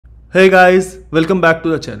Hey guys, welcome back to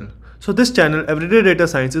the channel. So this channel, Everyday Data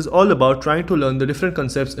Science, is all about trying to learn the different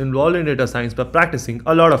concepts involved in data science by practicing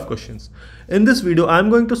a lot of questions. In this video, I'm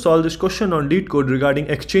going to solve this question on LeetCode regarding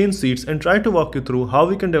exchange seats and try to walk you through how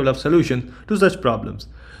we can develop solutions to such problems.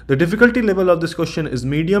 The difficulty level of this question is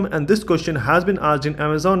medium, and this question has been asked in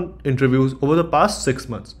Amazon interviews over the past 6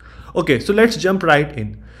 months. Okay, so let's jump right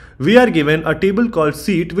in. We are given a table called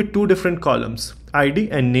seat with two different columns, ID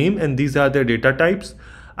and name, and these are their data types.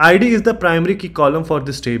 ID is the primary key column for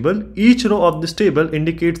this table. Each row of this table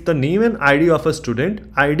indicates the name and ID of a student.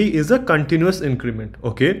 ID is a continuous increment.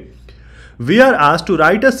 Okay. We are asked to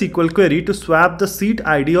write a SQL query to swap the seat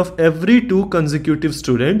ID of every two consecutive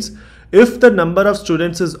students. If the number of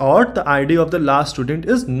students is odd, the ID of the last student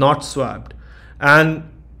is not swapped. And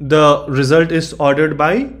the result is ordered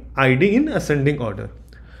by ID in ascending order.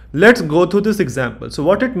 Let's go through this example. So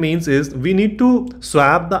what it means is we need to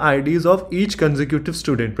swap the IDs of each consecutive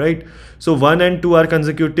student, right? So 1 and 2 are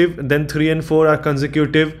consecutive, then 3 and 4 are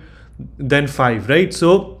consecutive, then 5, right?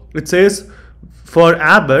 So it says for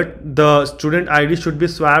Abbott, the student ID should be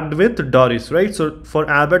swapped with Doris, right? So for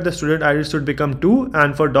Abbott, the student ID should become 2,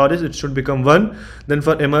 and for Doris, it should become 1. Then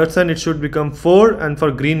for Emerson, it should become 4, and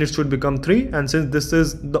for Green, it should become 3. And since this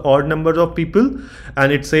is the odd number of people,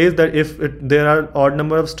 and it says that if there are odd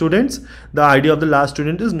number of students, the ID of the last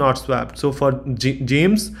student is not swapped. So for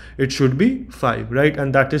James, it should be 5, right?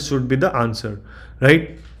 And that should be the answer,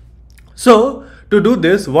 right? So to do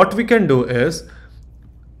this, what we can do is,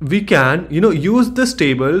 we can use this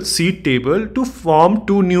table, seat table, to form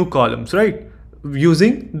two new columns, right,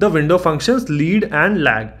 using the window functions lead and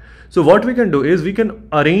lag. So what we can do is we can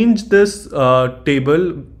arrange this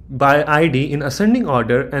table by ID in ascending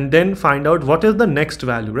order and then find out what is the next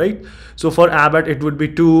value, right? So for Abbott it would be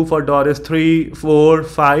 2, for Doris 3, 4,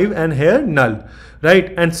 5, and here null,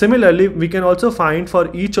 right? And similarly we can also find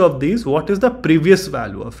for each of these what is the previous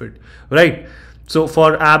value of it, right? So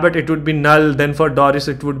for Abbott it would be null, then for Doris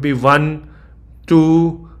it would be 1,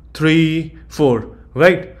 2, 3, 4,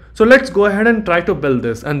 right? So let's go ahead and try to build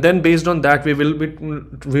this, and then based on that we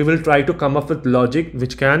will try to come up with logic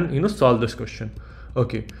which can solve this question.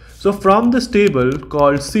 Okay, so from this table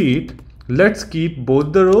called seat, let's keep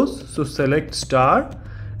both the rows. So select star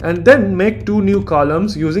and then make two new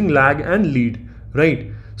columns using lag and lead,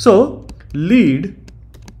 right? So lead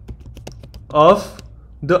of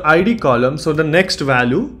the ID column, so the next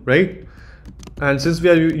value, right? And since we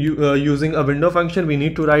are using a window function, we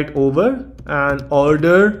need to write over and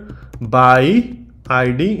order by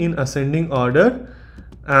ID in ascending order,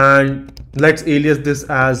 and let's alias this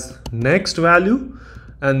as next value,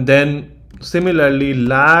 and then similarly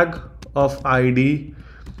lag of ID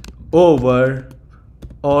over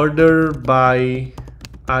order by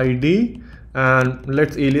ID, and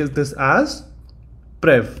let's alias this as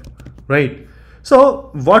prev, right? So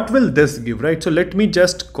what will this give, right? So let me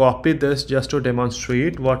just copy this just to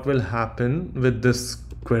demonstrate what will happen with this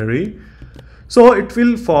query. So it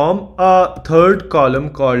will form a third column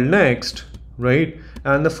called next, right?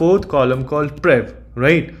 And the fourth column called prev,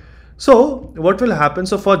 right? So what will happen?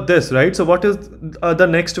 So for this, right? So what is the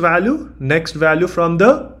next value? Next value from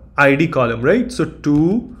the ID column, right? So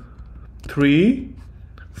 2, 3,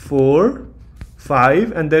 4,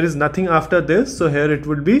 5, and there is nothing after this. So here it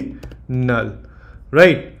would be null,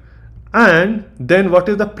 right? And then what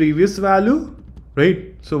is the previous value,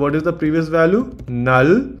 right? So what is the previous value?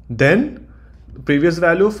 Null. Then previous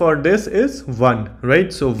value for this is 1,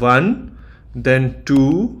 right? So 1, then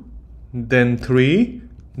 2, then 3,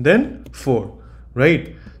 then 4,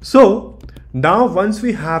 right? So now once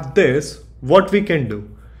we have this, what we can do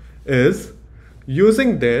is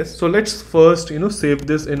using this. So let's first save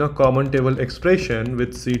this in a common table expression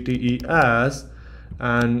with CTE as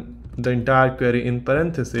and the entire query in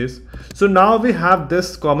parentheses. So now we have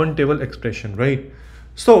this common table expression, right?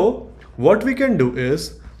 So what we can do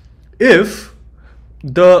is, if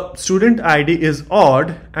the student ID is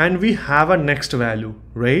odd and we have a next value,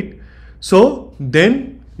 right? So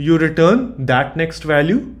then you return that next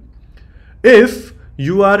value. If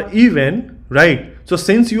you are even, right? So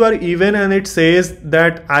since you are even and it says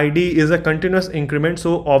that ID is a continuous increment,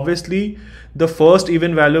 so obviously the first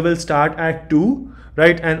even value will start at 2,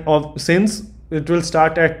 right? And since it will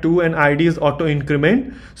start at 2 and ID is auto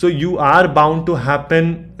increment, so you are bound to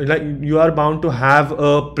happen, like you are bound to have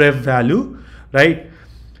a prev value, right?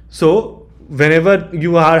 So whenever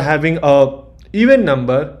you are having a even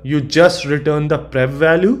number, you just return the prev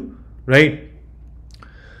value, right?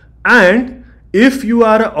 And if you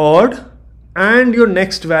are odd and your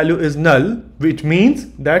next value is null, which means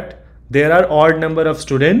that there are odd number of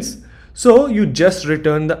students, so you just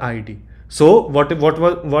return the ID. So what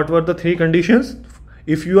were the three conditions?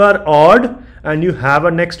 If you are odd and you have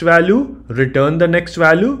a next value, return the next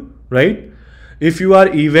value, right? If you are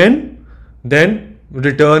even, then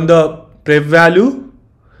return the prep value.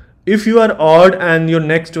 If you are odd and your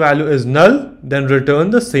next value is null, then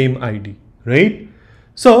return the same ID, right?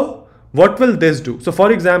 So what will this do? So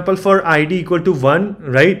for example, for ID equal to 1,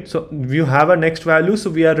 right? So you have a next value, so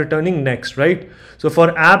we are returning next, right? So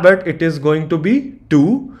for Abbott, it is going to be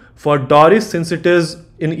 2. For Doris, since it is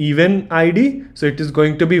in even ID, so it is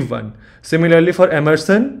going to be 1. Similarly for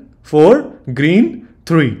Emerson, 4, Green,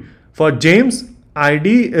 3. For James,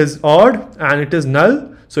 ID is odd and it is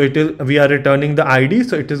null, so we are returning the ID,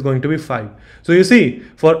 so it is going to be 5. So you see,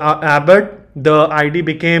 for Abbott, the ID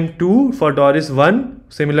became 2, for Doris 1,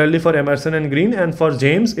 similarly for Emerson and Green, and for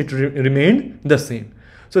James it remained the same.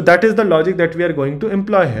 So that is the logic that we are going to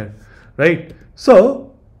employ here, right?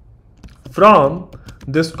 So from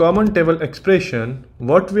this common table expression,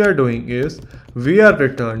 what we are doing is we are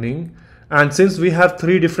returning, and since we have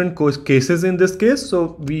 3 different cases in this case,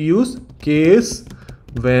 so we use case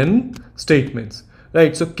when statements,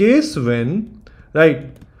 right? So case when, right,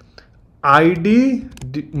 ID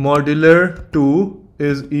modular 2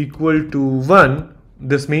 is equal to 1.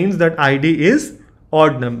 This means that ID is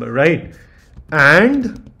odd number, right?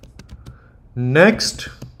 And next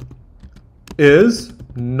is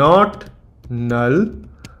not null,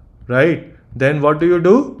 right? Then what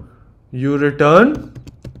do? You return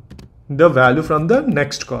the value from the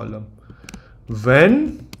next column.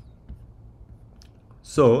 When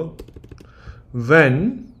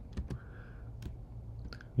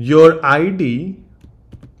your ID,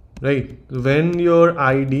 right, when your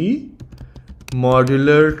ID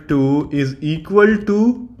modular 2 is equal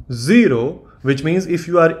to 0, which means if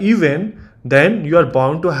you are even, then you are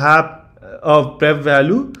bound to have a prep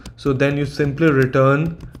value, so then you simply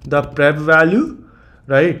return the prep value,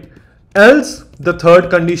 right? Else the third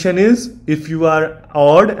condition is if you are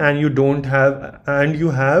odd and you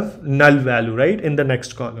have null value, right, in the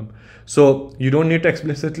next column. So you don't need to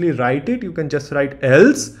explicitly write it, you can just write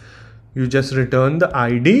else, you just return the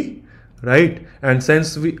ID, right? And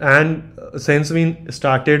since we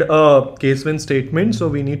started a case when statement, so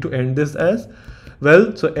we need to end this as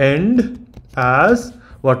well. So end as,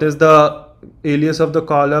 what is the alias of the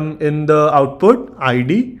column in the output?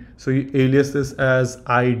 ID. So you alias this as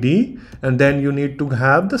ID, and then you need to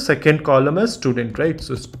have the second column as student, right?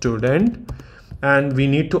 So student, and we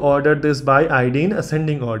need to order this by ID in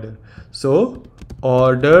ascending order. So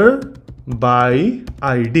order by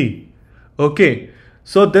ID. Okay,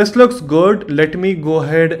 so this looks good. Let me go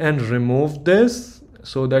ahead and remove this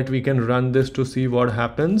so that we can run this to see what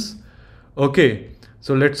happens. Okay,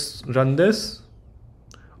 so let's run this.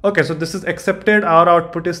 Okay, so this is accepted. Our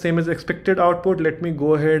output is same as expected output. Let me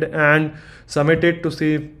go ahead and submit it to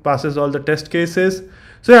see if it passes all the test cases.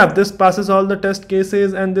 So yeah, this passes all the test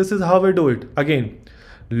cases, and this is how we do it. Again,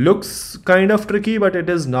 looks kind of tricky, but it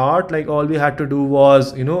is not. Like, all we had to do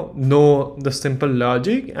was, know the simple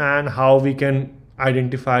logic and how we can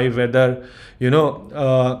identify whether,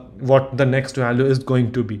 what the next value is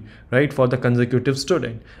going to be, right, for the consecutive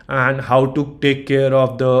student, and how to take care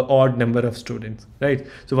of the odd number of students, right?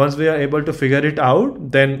 So once we are able to figure it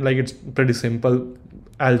out, then like it's pretty simple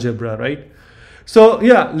algebra, right? So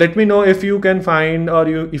yeah, let me know if you can find, or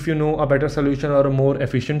if you know a better solution or a more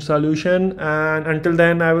efficient solution, and until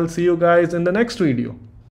then I will see you guys in the next video.